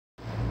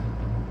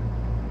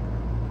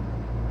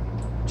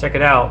Check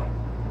it out.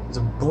 There's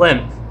a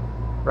blimp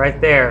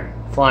right there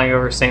flying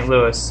over St.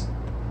 Louis.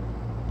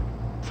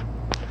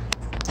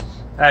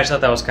 I just thought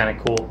that was kind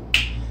of cool.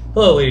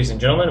 Hello ladies and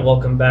gentlemen,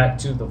 welcome back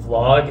to the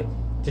vlog.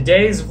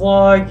 Today's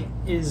vlog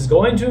is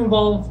going to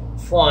involve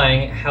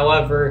flying,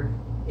 however,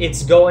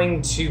 it's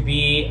going to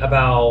be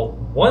about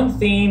one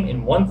theme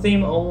and one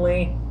theme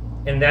only,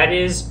 and that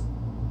is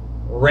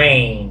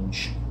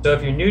range. So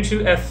if you're new to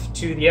the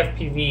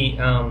FPV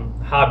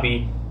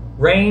hobby,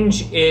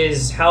 range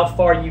is how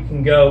far you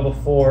can go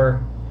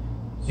before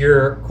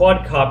your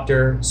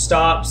quadcopter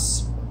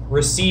stops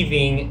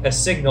receiving a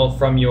signal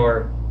from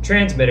your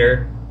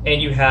transmitter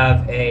and you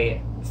have a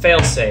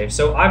failsafe.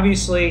 So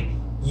obviously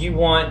you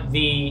want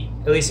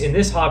at least in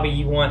this hobby,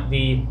 you want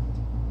the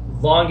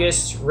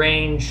longest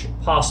range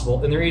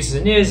possible. And the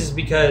reason is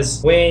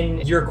because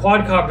when your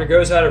quadcopter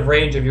goes out of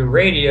range of your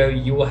radio,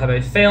 you will have a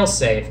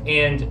failsafe.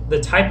 And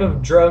the type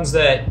of drones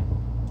that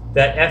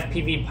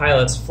FPV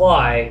pilots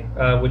fly,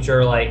 which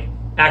are like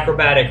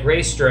acrobatic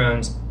race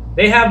drones,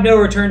 they have no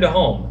return to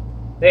home.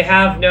 They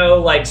have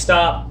no like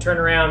stop, turn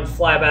around,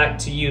 fly back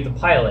to you, the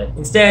pilot.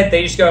 Instead,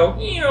 they just go,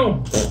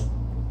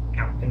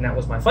 and that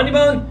was my funny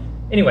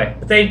bone. Anyway,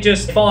 but they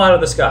just fall out of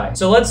the sky.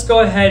 So let's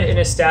go ahead and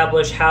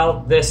establish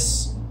how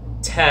this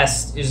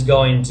test is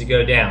going to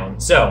go down.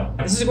 So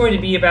this is going to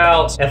be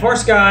about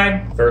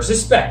frsky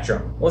versus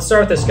spektrum. Let's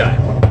start with this guy.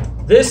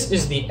 This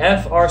is the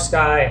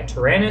frsky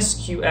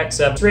Tyrannus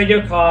QXF. This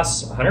radio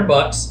costs 100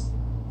 bucks.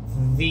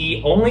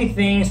 The only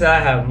things that I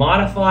have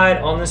modified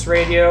on this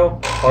radio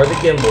are the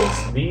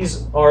gimbals.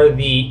 These are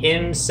the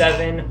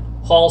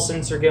M7 Hall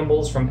sensor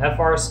gimbals from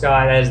frsky.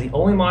 That is the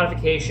only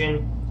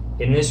modification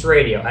in this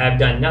radio. I have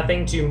done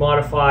nothing to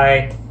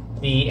modify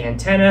the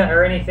antenna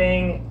or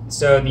anything.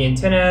 So the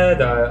antenna,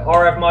 the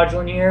RF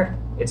module in here,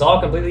 it's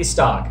all completely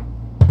stock.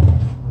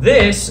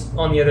 This,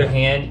 on the other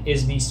hand,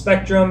 is the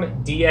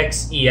Spektrum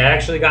DXE. I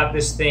actually got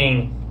this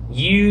thing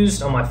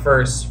used on my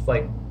first,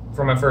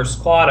 for my first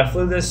quad. I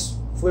flew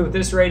with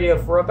this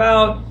radio for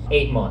about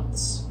 8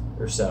 months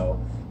or so.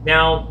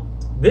 Now,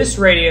 this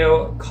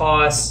radio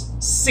costs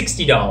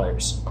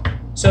 $60.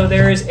 So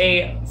there is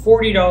a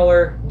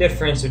 $40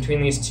 difference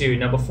between these two.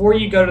 Now, before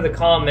you go to the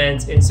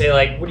comments and say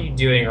like, "What are you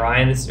doing,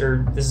 Ryan? This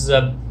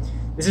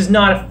is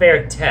not a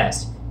fair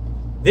test."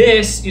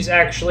 This is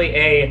actually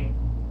a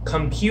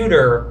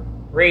computer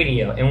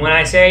radio, and when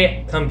I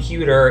say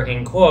computer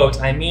in quotes,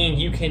 I mean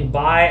you can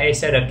buy a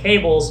set of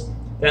cables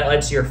that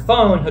lets your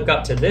phone hook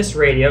up to this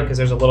radio, because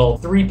there's a little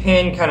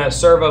 3-pin kind of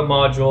servo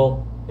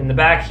module in the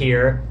back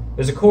here.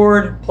 There's a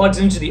cord, plugs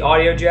into the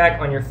audio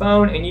jack on your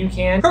phone, and you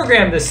can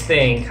program this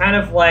thing, kind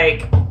of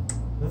like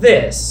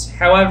this.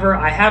 However,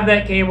 I have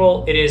that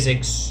cable. It is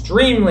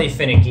extremely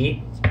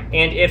finicky,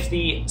 and if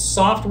the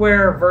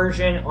software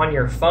version on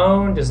your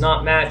phone does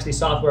not match the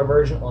software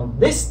version on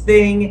this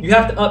thing, you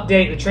have to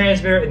update the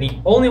transmitter, and the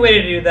only way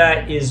to do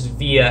that is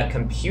via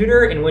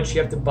computer, in which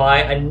you have to buy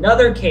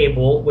another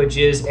cable, which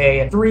is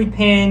a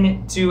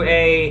 3-pin to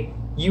a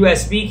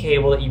USB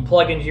cable that you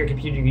plug into your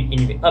computer and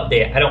you can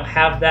update it. I don't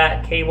have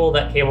that cable.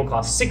 That cable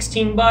costs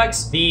 16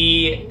 bucks.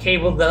 The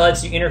cable that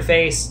lets you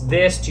interface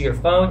this to your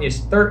phone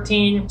is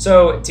 13.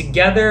 So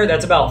together,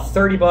 that's about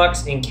 30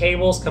 bucks in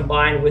cables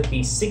combined with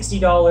the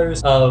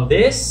 $60 of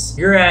this.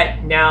 You're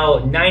at now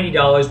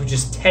 $90, which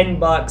is 10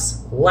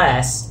 bucks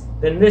less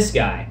than this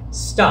guy.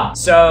 Stop.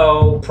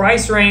 So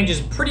price range is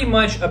pretty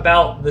much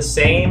about the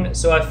same.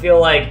 So I feel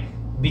like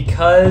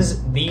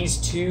because these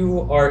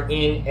two are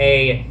in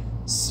a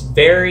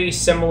very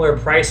similar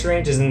price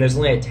ranges, and there's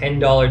only a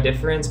 $10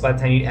 difference by the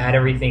time you add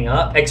everything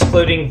up,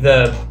 excluding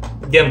the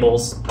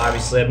gimbals.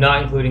 Obviously, I'm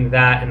not including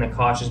that in the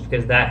cost just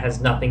because that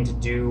has nothing to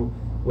do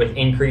with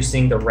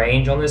increasing the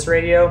range on this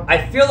radio.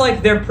 I feel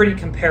like they're pretty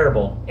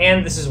comparable,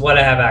 and this is what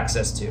I have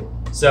access to.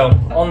 So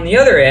on the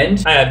other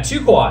end, I have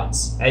two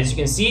quads. As you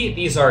can see,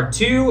 these are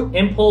two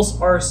Impulserc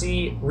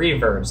RC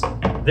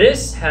Reverbs.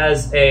 This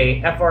has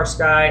a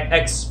frsky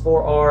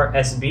X4r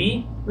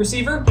SB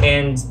receiver,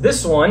 and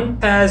this one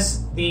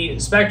has the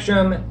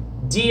Spektrum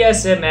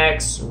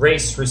DSMX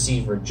race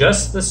receiver,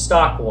 just the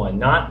stock one,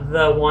 not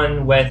the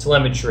one with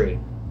telemetry.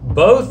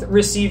 Both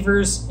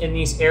receivers in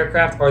these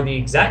aircraft are the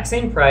exact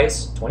same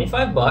price,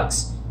 25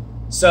 bucks.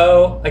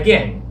 So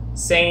again,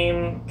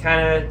 same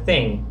kind of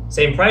thing,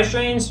 same price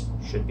range,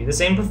 should be the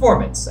same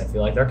performance. I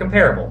feel like they're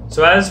comparable.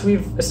 So as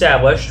we've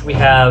established, we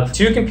have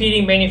two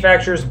competing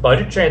manufacturers'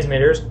 budget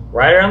transmitters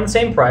right around the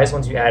same price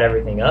once you add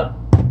everything up.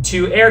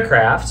 Two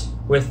aircraft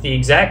with the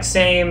exact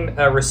same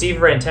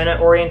receiver antenna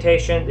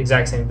orientation, the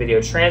exact same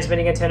video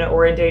transmitting antenna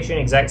orientation,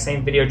 exact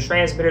same video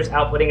transmitters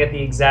outputting at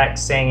the exact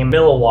same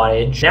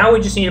milliwattage. Now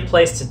we just need a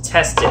place to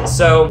test it.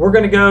 So we're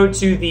gonna go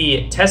to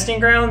the testing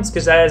grounds,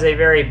 because that is a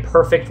very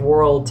perfect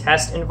world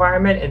test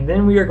environment, and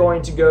then we are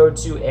going to go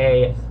to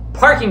a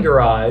parking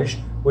garage,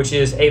 which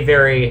is a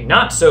very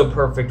not so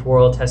perfect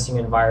world testing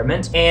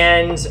environment.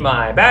 And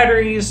my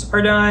batteries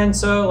are done,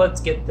 so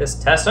let's get this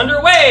test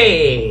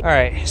underway. All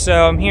right,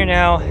 so I'm here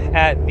now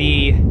at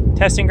the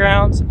testing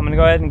grounds. I'm gonna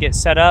go ahead and get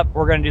set up.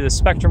 We're gonna do the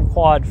Spektrum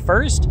quad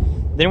first,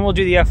 then we'll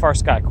do the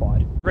frsky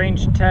quad.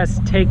 Range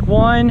test take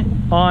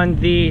 1 on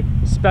the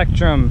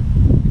Spektrum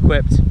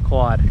equipped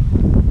quad.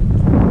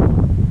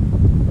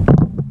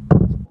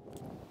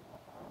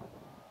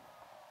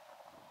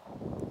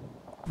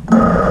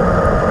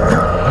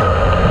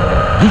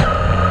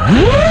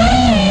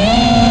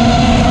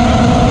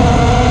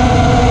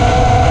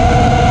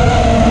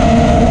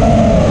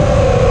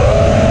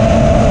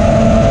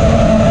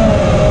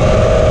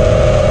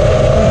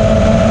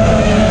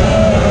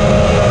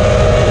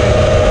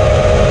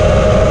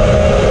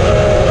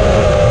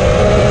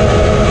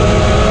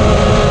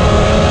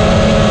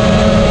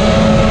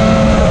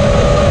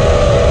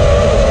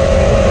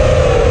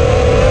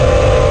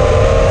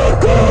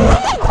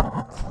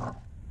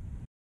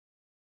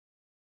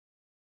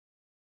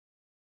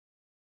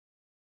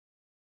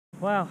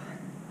 Wow.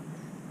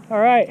 All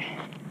right.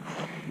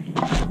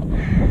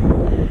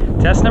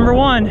 Test number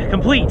 1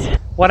 complete.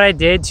 What I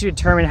did to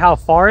determine how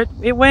far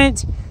it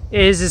went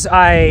is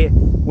I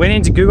went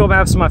into Google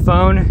Maps on my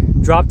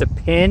phone, dropped a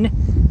pin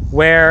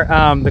where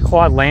the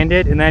quad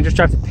landed, and then I just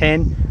dropped a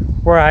pin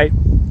where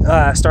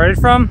I started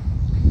from,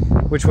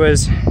 which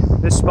was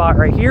this spot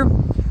right here.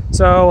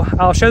 So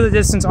I'll show the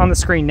distance on the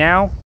screen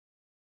now.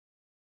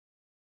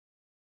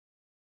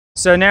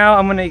 So now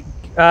I'm gonna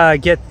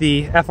get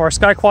the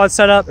frsky quad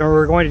set up, and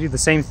we're going to do the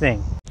same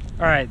thing.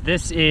 All right,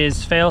 this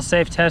is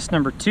failsafe test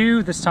number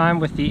 2, this time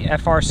with the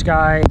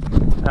frsky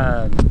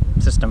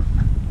system.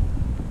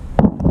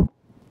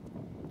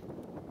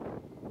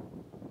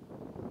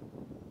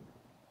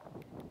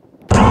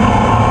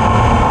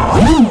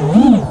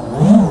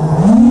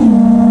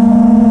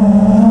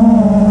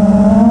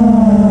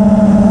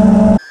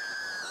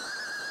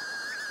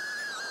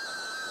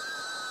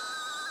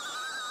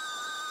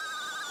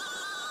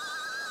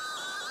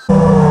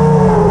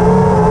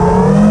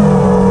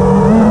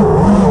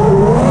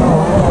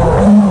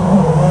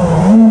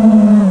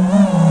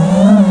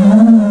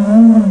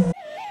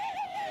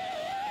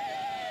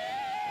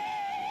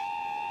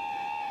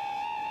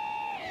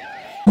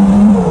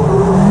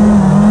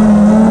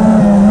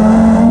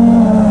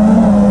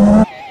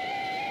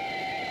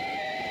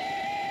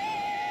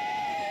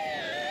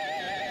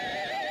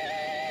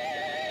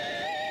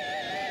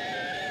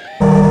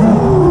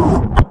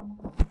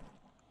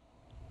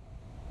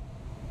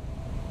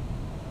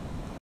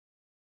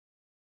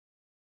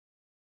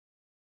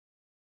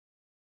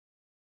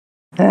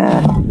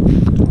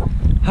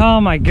 Oh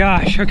my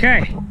gosh,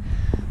 okay.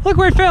 Look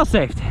where it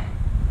fail-safed.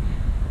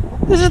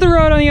 This is the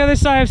road on the other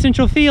side of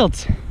Central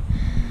Fields.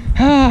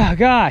 Oh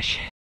gosh.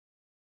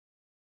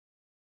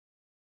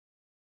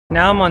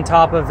 Now I'm on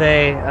top of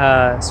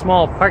a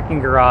small parking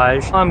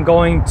garage. I'm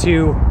going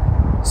to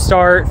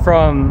start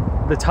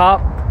from the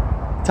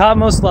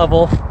topmost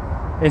level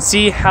and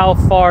see how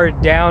far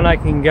down I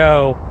can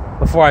go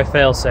before I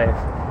fail-safe.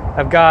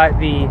 I've got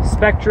the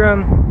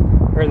Spektrum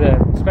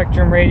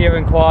radio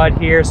and quad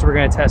here, so we're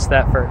going to test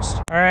that first.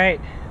 All right,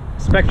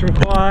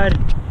 Spektrum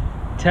quad,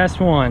 test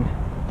 1.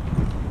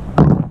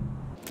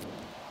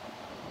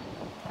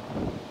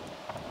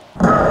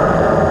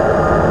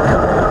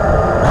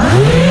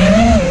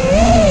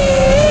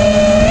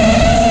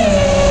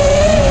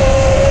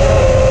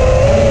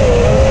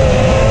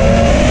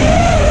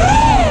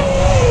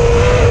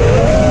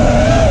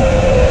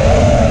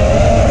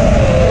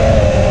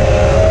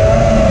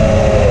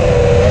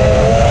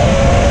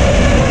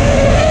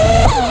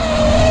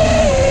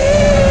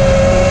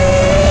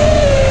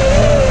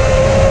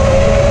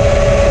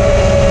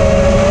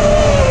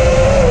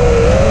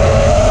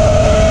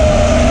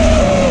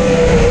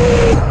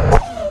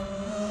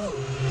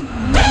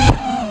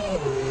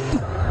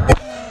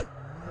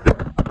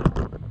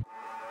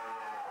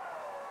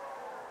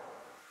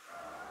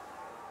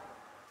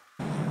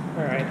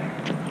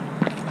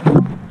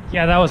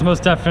 Yeah, that was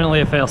most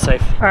definitely a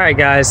failsafe. All right,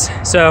 guys,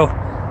 so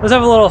let's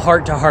have a little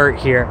heart-to-heart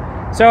here.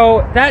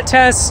 So that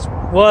test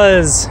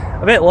was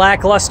a bit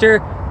lackluster,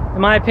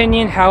 in my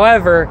opinion.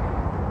 However,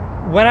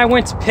 when I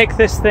went to pick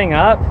this thing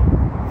up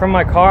from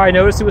my car, I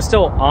noticed it was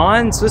still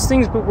on. So this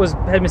thing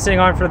had been sitting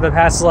on for the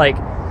past like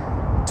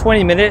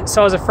 20 minutes.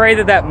 So I was afraid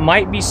that that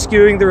might be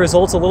skewing the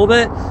results a little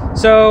bit.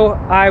 So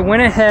I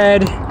went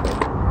ahead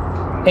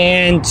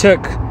and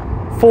took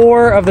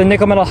 4 of the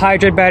nickel metal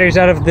hydride batteries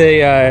out of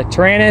the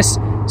Tyrannus,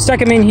 stuck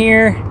them in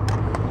here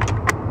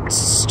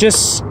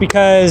just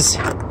because,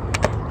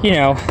 you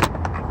know,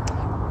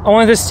 I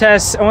want these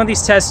tests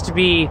to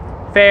be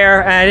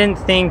fair, and I didn't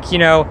think, you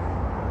know,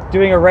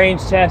 doing a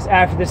range test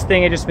after this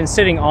thing had just been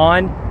sitting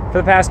on for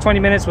the past 20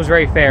 minutes was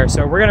very fair.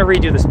 So we're gonna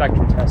redo the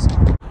Spektrum test.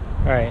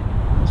 All right,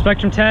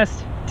 Spektrum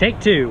test, take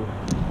 2.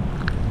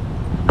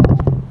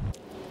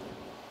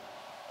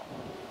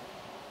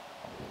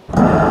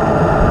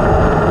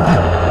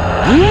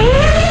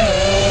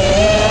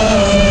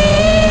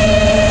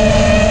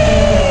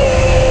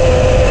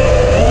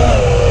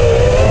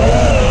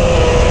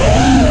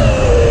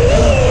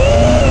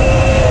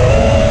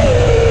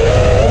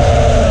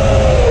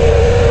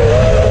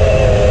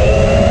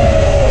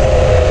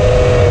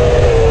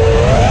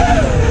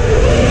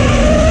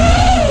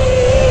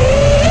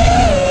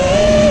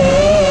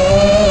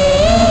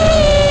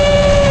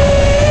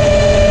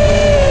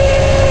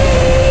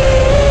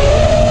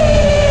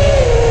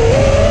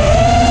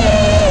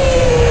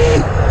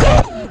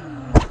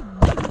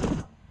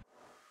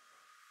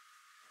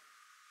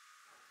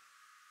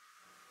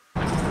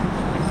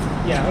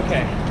 Yeah,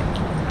 okay.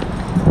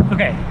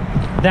 Okay,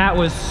 that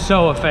was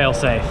so a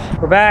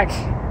failsafe. We're back,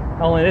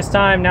 only this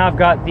time now I've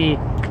got the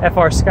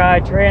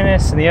frsky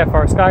Tyrannus and the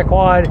frsky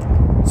quad.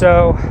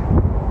 So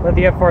let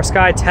the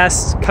frsky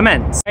test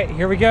commence. All right,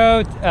 here we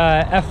go,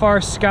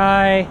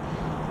 frsky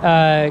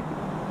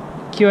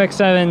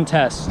QX7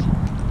 test.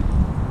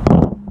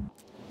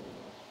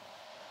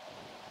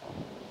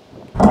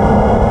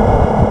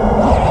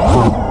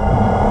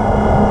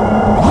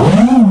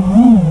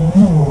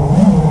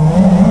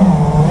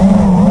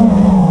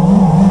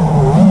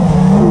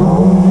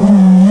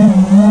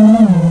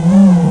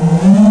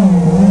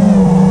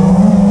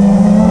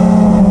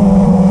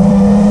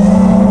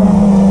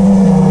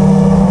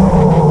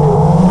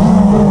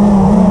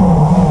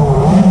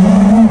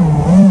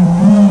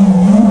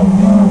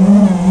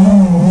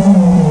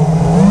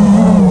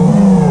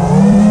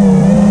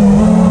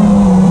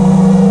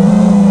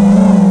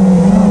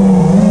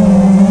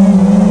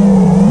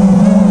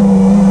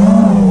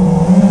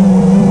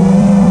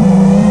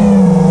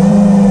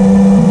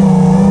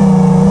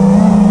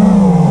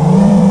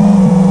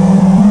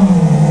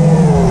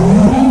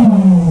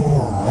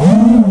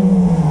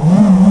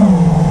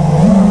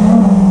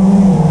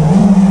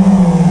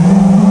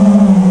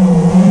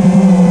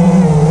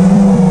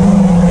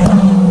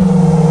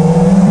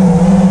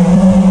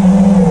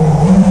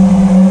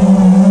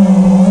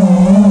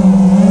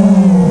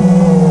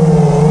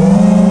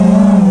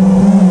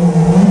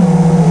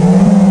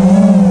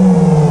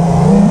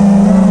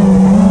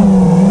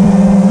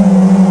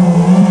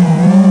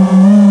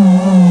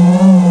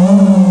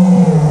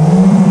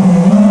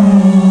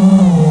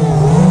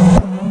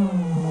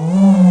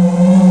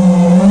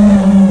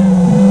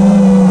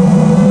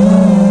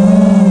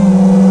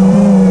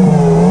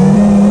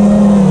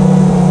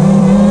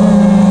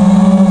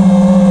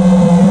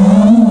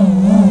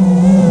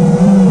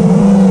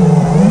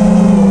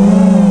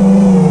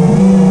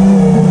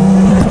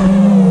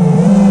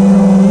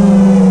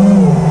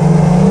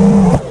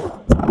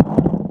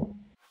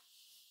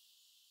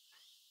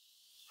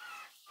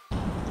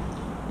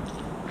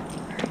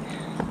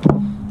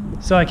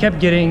 So I kept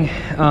getting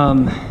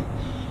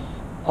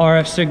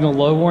RF signal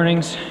low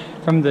warnings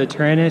from the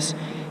Tyrannus,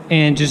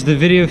 and just the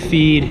video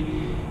feed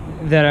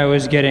that I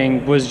was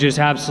getting was just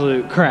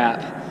absolute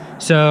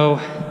crap. So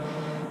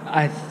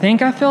I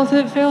think I felt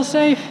it fail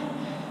safe,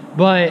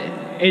 but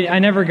I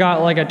never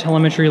got like a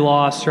telemetry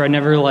loss, or I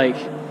never like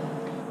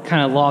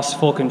kind of lost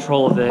full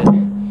control of it.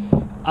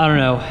 I don't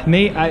know,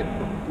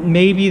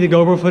 maybe the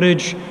GoPro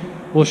footage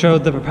will show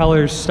the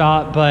propellers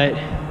stop, but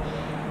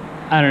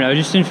I don't know, it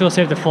just didn't feel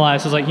safe to fly.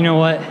 So I was like, you know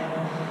what,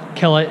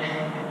 kill it,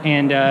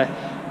 and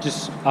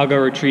I'll go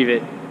retrieve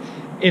it.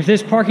 If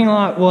this parking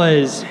lot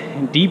was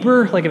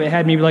deeper, like if it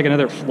had maybe like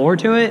another floor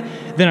to it,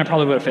 then I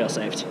probably would have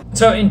fail-safed.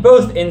 So in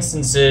both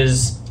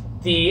instances,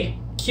 the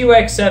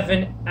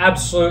QX7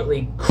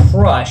 absolutely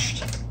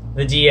crushed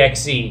the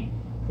DXE.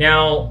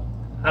 Now,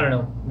 I don't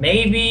know,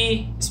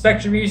 maybe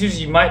Spektrum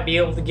users, you might be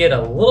able to get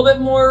a little bit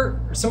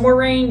some more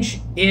range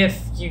if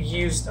you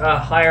used a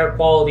higher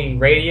quality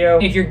radio.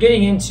 If you're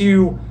getting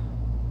into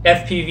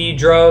FPV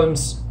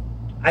drones,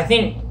 I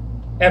think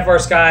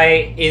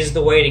frsky is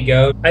the way to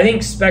go. I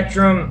think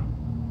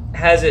Spektrum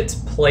has its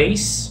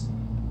place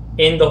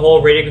in the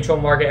whole radio control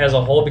market as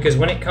a whole, because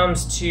when it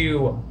comes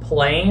to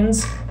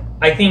planes,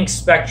 I think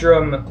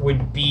Spektrum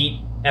would beat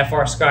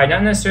frsky,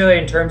 not necessarily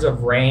in terms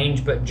of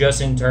range, but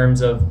just in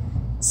terms of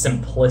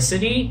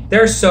simplicity.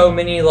 There's so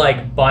many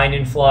like bind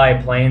and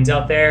fly planes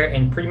out there,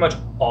 and pretty much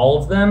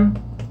all of them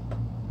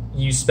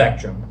use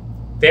Spektrum.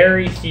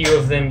 Very few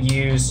of them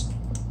use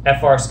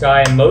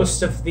frsky, and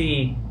most of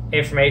the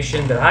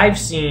information that I've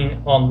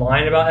seen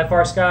online about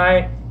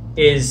frsky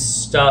is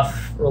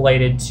stuff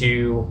related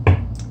to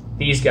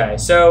these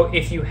guys. So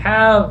if you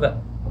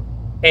have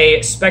a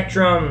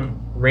Spektrum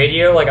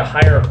radio, like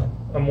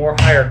a more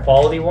higher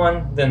quality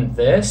one than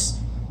this,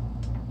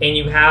 and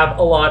you have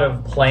a lot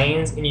of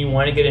planes and you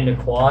want to get into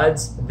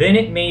quads, then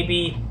it may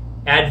be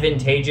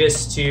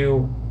advantageous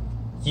to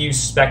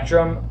use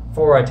Spektrum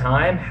for a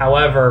time.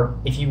 However,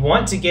 if you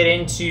want to get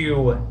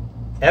into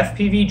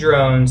FPV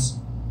drones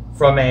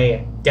from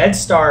a dead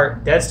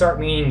start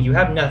meaning you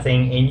have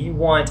nothing, and you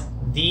want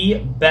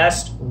the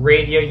best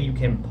radio you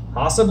can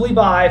possibly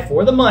buy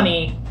for the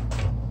money,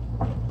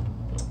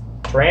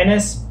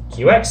 Tyrannus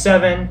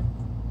QX7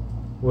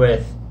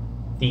 with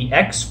the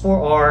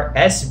X4r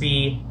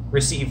SB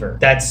receiver.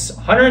 That's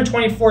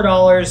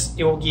 $124.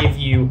 It will give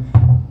you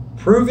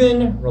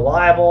proven,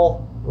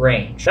 reliable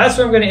range. That's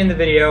where I'm going to end the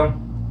video.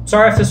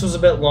 Sorry if this was a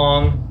bit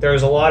long.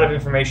 There's a lot of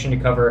information to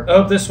cover. I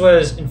hope this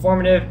was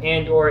informative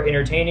and or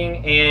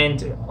entertaining.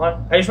 And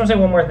I just want to say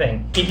one more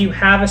thing. If you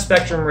have a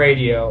Spektrum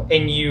radio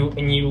and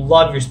you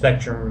love your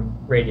Spektrum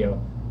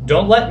radio,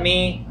 don't let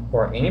me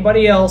or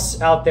anybody else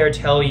out there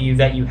tell you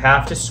that you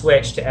have to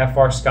switch to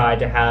frsky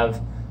to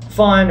have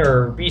fun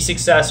or be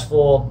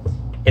successful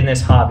in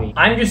this hobby.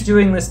 I'm just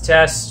doing this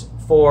test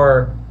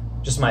for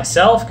just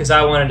myself because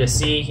I wanted to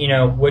see, you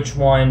know, which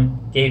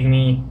one gave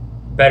me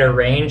better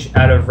range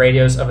out of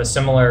radios of a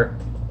similar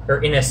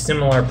or in a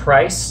similar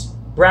price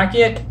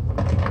bracket.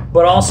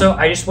 but also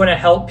I just want to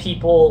help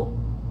people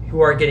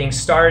who are getting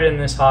started in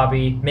this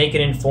hobby make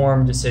an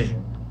informed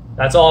decision.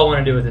 That's all I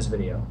want to do with this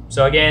video.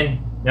 So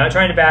again, not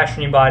trying to bash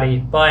anybody,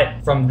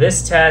 but from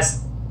this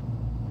test,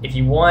 if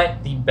you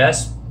want the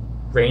best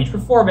range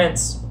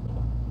performance,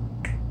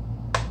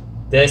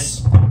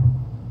 this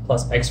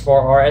plus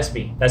X4r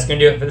SB. That's going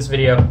to do it for this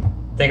video.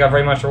 Thank you all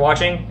very much for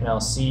watching, and I'll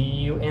see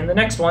you in the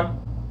next one.